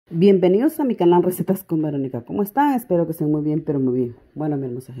Bienvenidos a mi canal Recetas con Verónica. ¿Cómo están? Espero que estén muy bien, pero muy bien. Bueno, mi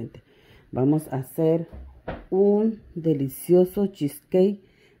hermosa gente, vamos a hacer un delicioso cheesecake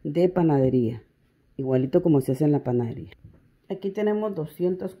de panadería, igualito como se hace en la panadería. Aquí tenemos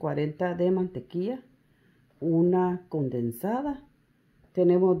 240 de mantequilla, una condensada.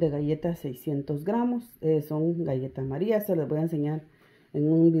 Tenemos de galletas 600 gramos, son galletas María. Se les voy a enseñar en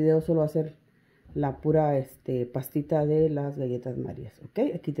un video solo hacer la pura pastita de las galletas Marías. Ok,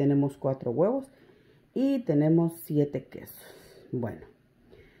 aquí tenemos 4 huevos y tenemos 7 quesos. Bueno,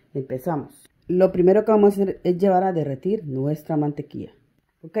 empezamos. Lo primero que vamos a hacer es llevar a derretir nuestra mantequilla.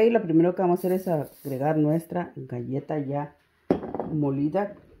 Ok, lo primero que vamos a hacer es agregar nuestra galleta ya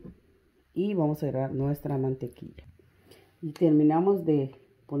molida y vamos a agregar nuestra mantequilla. Y terminamos de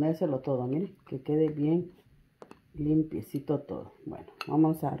ponérselo todo, miren, que quede bien limpiecito todo. Bueno,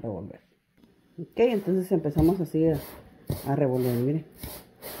 vamos a revolver. Ok, entonces empezamos así a revolver, miren.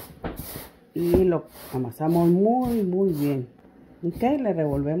 Y lo amasamos muy bien. Ok, le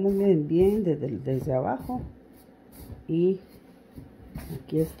revolvemos bien desde abajo. Y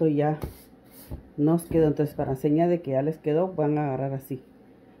aquí esto ya nos quedó. Entonces, para enseñar de que ya les quedó, van a agarrar así.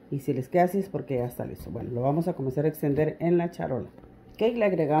 Y si les queda así es porque ya está listo. Bueno, lo vamos a comenzar a extender en la charola. Ok, le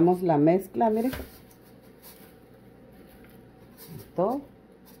agregamos la mezcla, miren. Todo.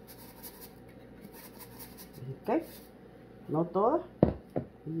 Ok, no toda.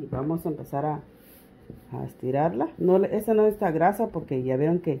 Y vamos a empezar a estirarla. No, esa no está grasa porque ya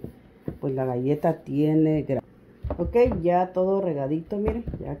vieron que pues la galleta tiene grasa. Ok, ya todo regadito, miren.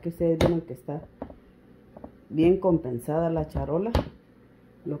 Ya que ustedes vieron que está bien compensada la charola.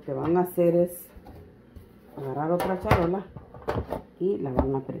 Lo que van a hacer es agarrar otra charola y la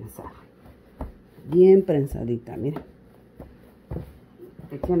van a prensar. Bien prensadita, miren.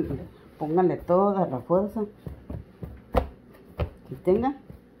 Pónganle toda la fuerza que tengan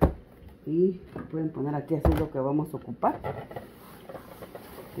y pueden poner aquí así lo que vamos a ocupar.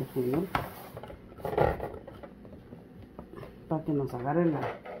 Para que nos agarre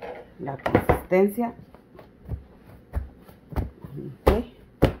la consistencia.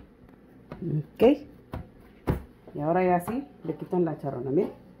 Ok, y ahora ya así le quitan la charola,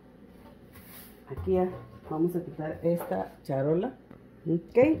 miren. Aquí ya vamos a quitar esta charola.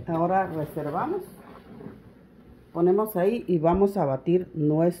 Ok, ahora reservamos, ponemos ahí y vamos a batir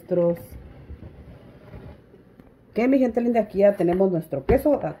nuestros. Ok, mi gente linda, aquí ya tenemos nuestro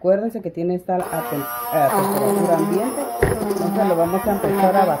queso. Acuérdense que tiene esta temperatura ambiente. Entonces lo vamos a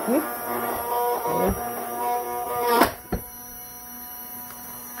empezar a batir.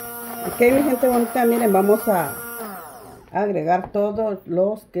 Ok, mi gente bonita, miren, vamos a agregar todos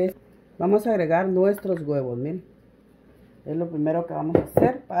los quesos. Vamos a agregar nuestros huevos, miren. Es lo primero que vamos a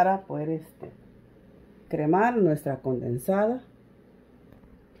hacer para poder cremar nuestra condensada.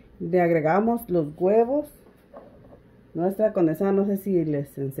 Le agregamos los huevos. Nuestra condensada, no sé si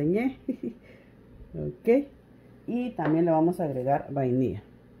les enseñé. Ok. Y también le vamos a agregar vainilla.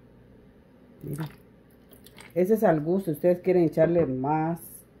 Miren. Ese es al gusto. Ustedes quieren echarle más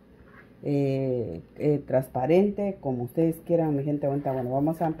transparente, como ustedes quieran, mi gente bonita. Bueno,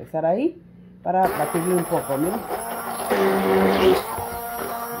 vamos a empezar ahí para batirle un poco, miren.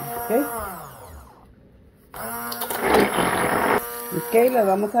 Ok, le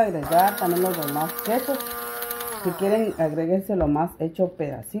vamos a agregar también los demás quesos. Si quieren, agréguenselo más hecho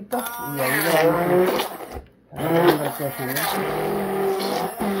pedacitos y ahí le vamos a agregar el queso, ¿no?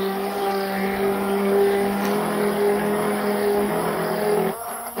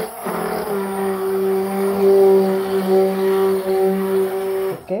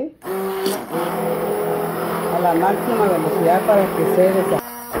 A la máxima velocidad para que se deshaga.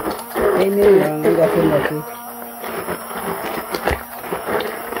 Miren, lo van a ir haciendo así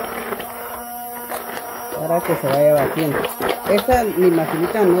para que se vaya batiendo. Esta mi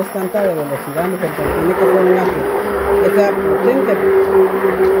maquinita no es tanta de velocidad, porque tiene que ser una que sea potente,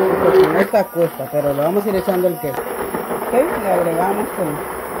 porque no está cuesta, pero le vamos a ir echando el queso. Ok, le agregamos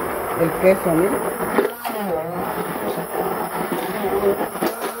el queso, miren.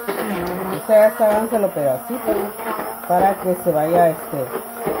 Háganse los pedacitos para que se vaya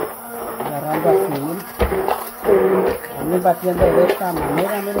agarrando así, miren. Vamos batiendo de esta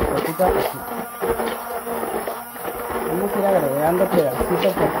manera, miren, poquito a poquito. Vamos a ir agregando pedacito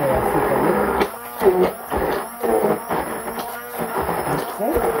por pedacito, miren.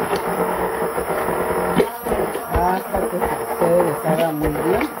 Okay. Hasta que se deshaga muy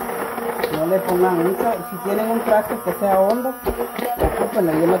bien. No le pongan mucho. Si tienen un traste que sea hondo,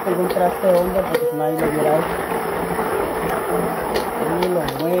 bueno, yo no tengo un traste hondo porque si no ahí lo viera esto. Y lo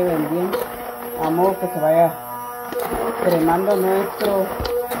mueven bien a modo que se vaya cremando nuestro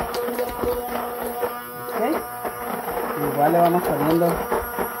le vamos poniendo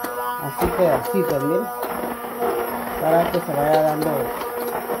así pedacitos, miren, para que se vaya dando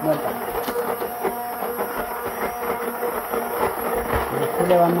vuelta. Y aquí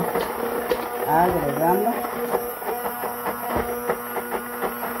le vamos agregando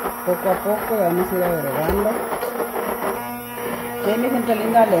poco a poco, le vamos a ir agregando. Ok, mi gente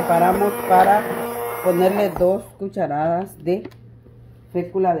linda, le paramos para ponerle 2 cucharadas de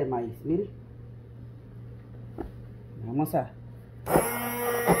fécula de maíz, miren. Vamos a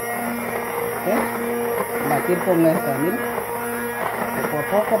batir con esta, miren, poco a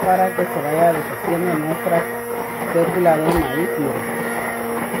poco para que se vaya deshaciendo nuestra fécula de maíz, miren.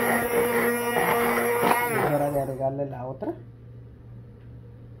 Es hora de agregarle la otra,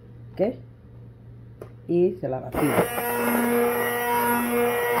 ok, y se la batimos.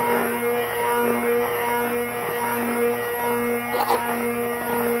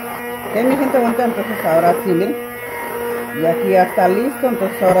 Ok, mi gente bonita, entonces ahora sí, miren, y aquí ya está listo.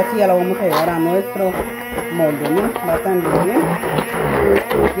 Entonces ahora sí ya lo vamos a llevar a nuestro molde, miren, bastante bien.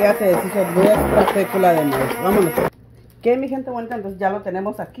 Ya se deshizo nuestra fécula de maíz. Vámonos. Ok, mi gente bonita, entonces ya lo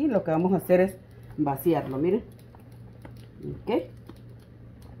tenemos aquí. Lo que vamos a hacer es vaciarlo, miren. Ok,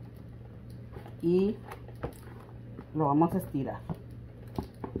 y lo vamos a estirar.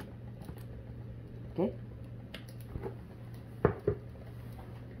 Ok,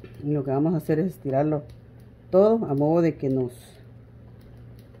 y lo que vamos a hacer es estirarlo todo a modo de que nos,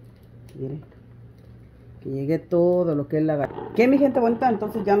 miren, que llegue todo lo que es la galleta. Ok, mi gente bonita,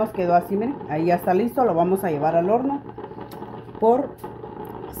 entonces ya nos quedó así, miren, ahí ya está listo. Lo vamos a llevar al horno por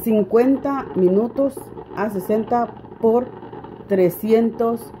 50 minutos a 60 por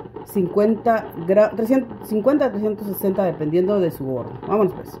 350 350 a 360 dependiendo de su horno.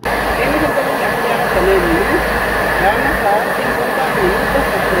 Vámonos pues. Ok, mi gente bonita, aquí ya lo tenemos, miren. Le vamos a dar 50 minutos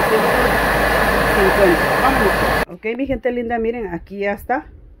a 350. Vámonos. Ok, mi gente linda, miren, aquí ya está.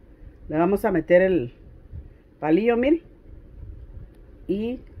 Le vamos a meter el palillo, miren,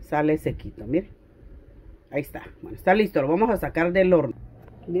 y sale sequito, miren. Ahí está. Bueno, está listo. Lo vamos a sacar del horno.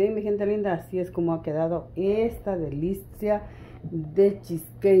 Miren, mi gente linda, así es como ha quedado esta delicia de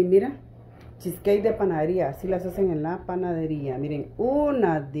cheesecake. Mira, cheesecake de panadería. Así las hacen en la panadería. Miren,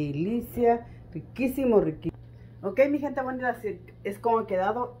 una delicia, riquísimo, riquísimo. Ok, mi gente bonita, así es como ha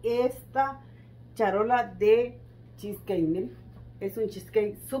quedado esta charola de cheesecake. Miren, es un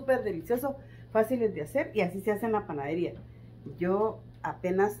cheesecake súper delicioso, fáciles de hacer, y así se hace en la panadería. Yo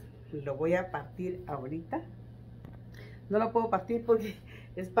apenas lo voy a partir ahorita. No lo puedo partir porque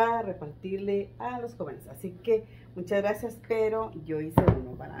es para repartirle a los jóvenes. Así que muchas gracias, pero yo hice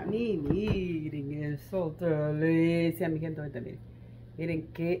uno para mí. Miren, es otra delicia, mi gente. Miren, miren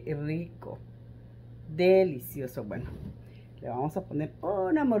qué rico, delicioso. Bueno, le vamos a poner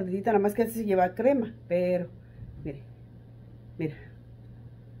una mordidita, nada más que se lleva crema, pero miren, mira.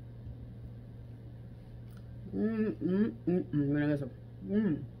 Miren eso.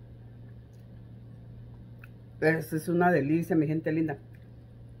 Esta es una delicia, mi gente linda.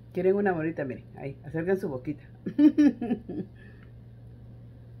 ¿Quieren una bonita? Miren, ahí, acerquen su boquita.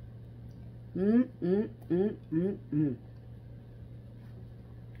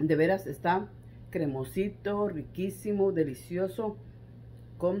 De veras está cremosito, riquísimo, delicioso,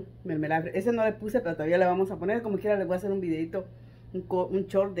 con mermelada. Ese no le puse, pero todavía le vamos a poner. Como quiera, les voy a hacer un videito, un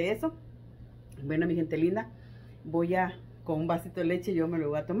short de eso. Bueno, mi gente linda, voy a, con un vasito de leche, yo me lo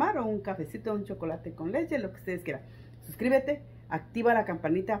voy a tomar, o un cafecito, un chocolate con leche, lo que ustedes quieran. Suscríbete, activa la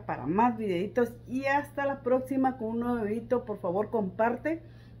campanita para más videitos, y hasta la próxima con un nuevo videito. Por favor, comparte,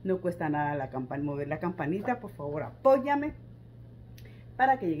 no cuesta nada mover la campanita. Por favor, apóyame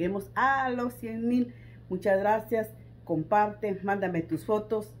para que lleguemos a los 100,000. Muchas gracias. Comparte, mándame tus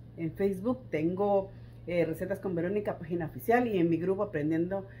fotos. En Facebook tengo Recetas con Verónica, página oficial, y en mi grupo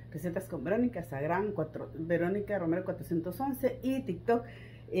Aprendiendo Recetas con Verónica, Hagan, Verónica Romero 411, y TikTok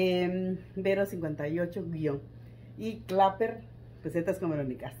Vero58- y Clapper Recetas con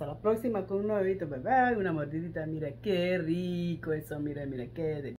Verónica. Hasta la próxima con un nuevo video. Bye bye. Una mordidita. Mira qué rico eso. Mira, mira qué delicioso.